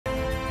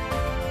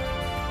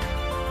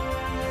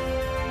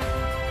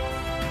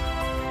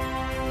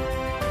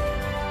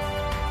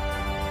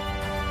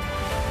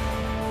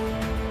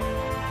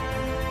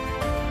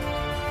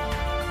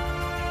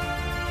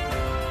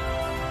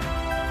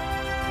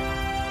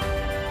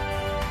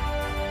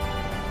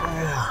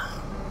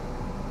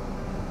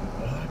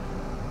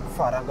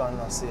father gone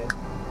last year.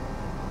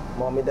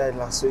 Mommy died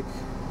last week.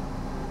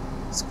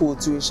 School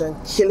tuition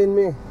killing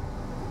me.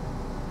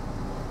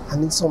 I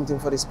need something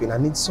for this pain. I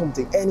need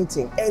something,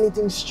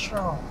 anything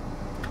strong.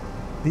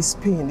 This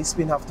pain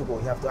have to go.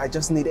 I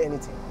just need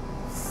anything.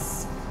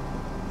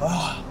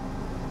 Oh,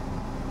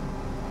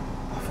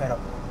 I'm fed up.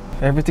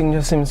 Everything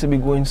just seems to be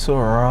going so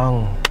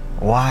wrong.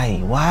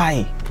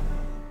 Why?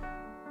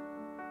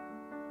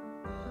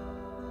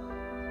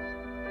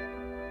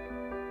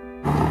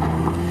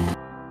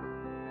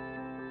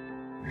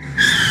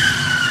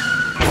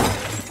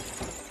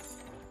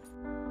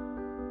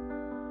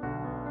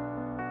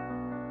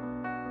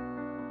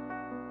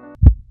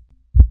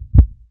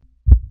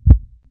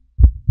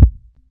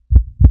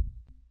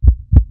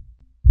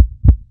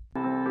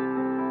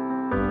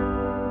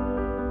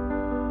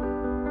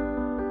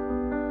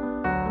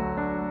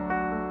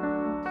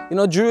 You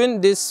know,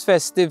 during this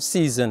festive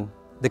season,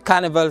 the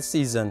carnival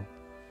season,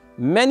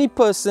 many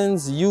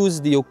persons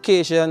use the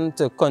occasion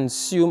to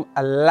consume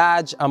a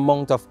large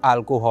amount of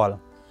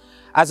alcohol.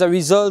 As a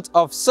result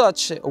of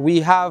such, we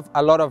have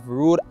a lot of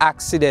road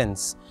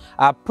accidents.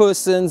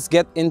 Persons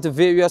get into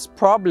various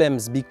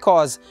problems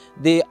because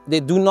they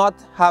do not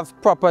have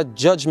proper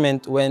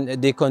judgment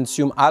when they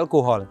consume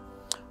alcohol.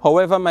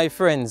 However, my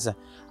friends,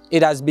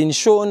 it has been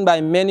shown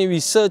by many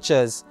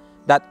researchers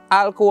that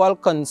alcohol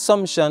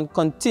consumption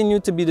continues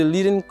to be the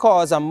leading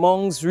cause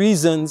amongst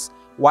reasons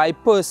why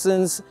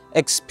persons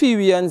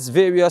experience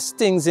various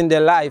things in their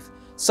life,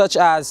 such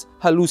as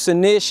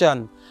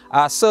hallucination,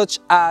 such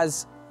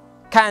as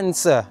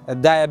cancer,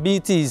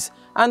 diabetes,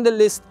 and the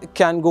list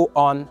can go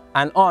on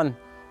and on.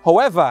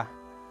 However,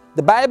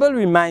 the Bible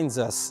reminds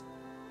us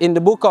in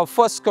the book of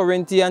 1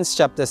 Corinthians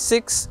chapter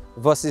 6,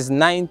 verses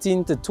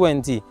 19 to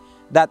 20,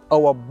 that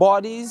our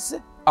bodies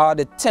are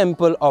the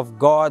temple of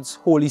God's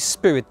Holy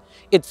Spirit.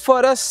 It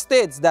further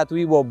states that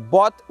we were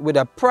bought with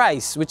a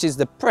price, which is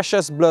the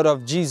precious blood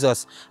of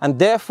Jesus, and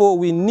therefore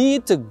we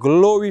need to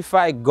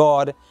glorify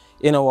God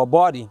in our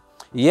body.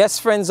 Yes,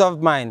 friends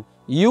of mine,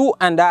 you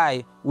and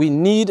I, we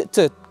need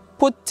to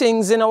put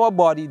things in our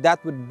body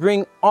that would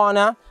bring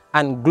honor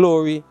and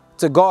glory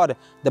to God.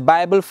 The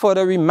Bible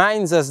further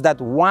reminds us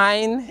that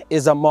wine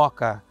is a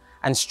mocker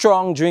and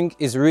strong drink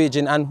is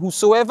raging, and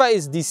whosoever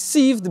is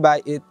deceived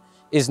by it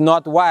is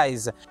not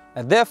wise.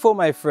 Therefore,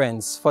 my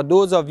friends, for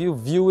those of you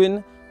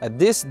viewing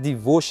this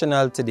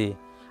devotional today,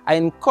 I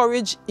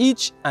encourage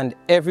each and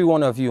every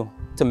one of you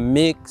to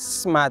make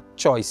smart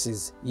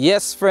choices.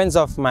 Yes, friends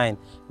of mine,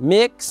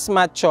 make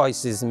smart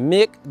choices.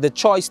 Make the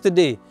choice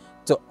today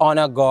to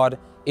honor God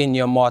in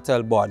your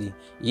mortal body.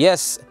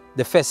 Yes,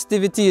 the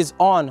festivity is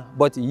on,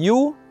 but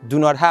you do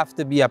not have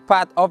to be a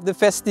part of the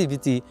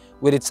festivity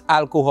with its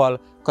alcohol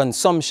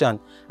consumption.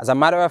 As a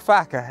matter of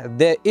fact,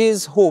 there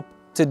is hope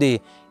today.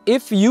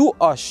 If you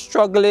are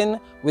struggling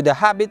with the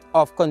habit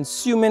of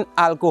consuming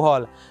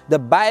alcohol, the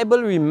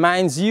Bible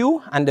reminds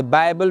you and the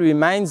Bible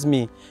reminds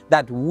me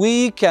that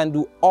we can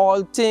do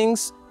all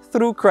things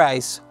through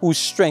Christ who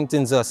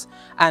strengthens us.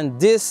 And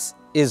this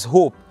is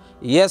hope.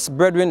 Yes,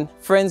 brethren,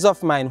 friends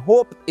of mine,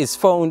 hope is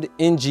found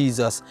in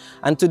Jesus.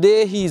 And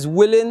today He is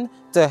willing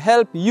to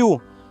help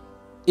you.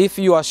 If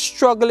you are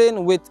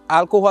struggling with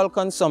alcohol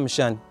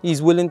consumption, He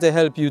is willing to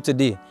help you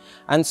today.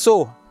 And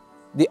so,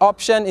 the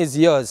option is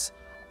yours.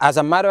 As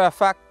a matter of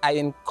fact, I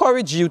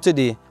encourage you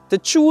today to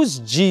choose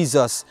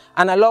Jesus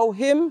and allow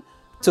Him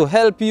to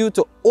help you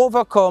to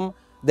overcome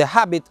the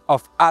habit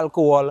of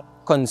alcohol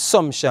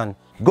consumption.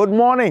 Good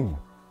morning.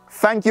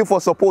 Thank you for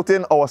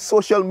supporting our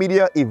social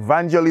media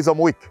evangelism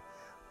week.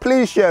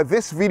 Please share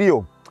this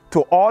video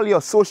to all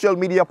your social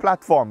media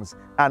platforms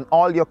and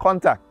all your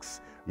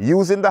contacts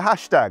using the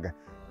hashtag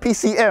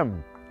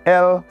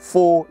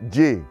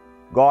PCML4J.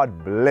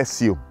 God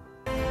bless you.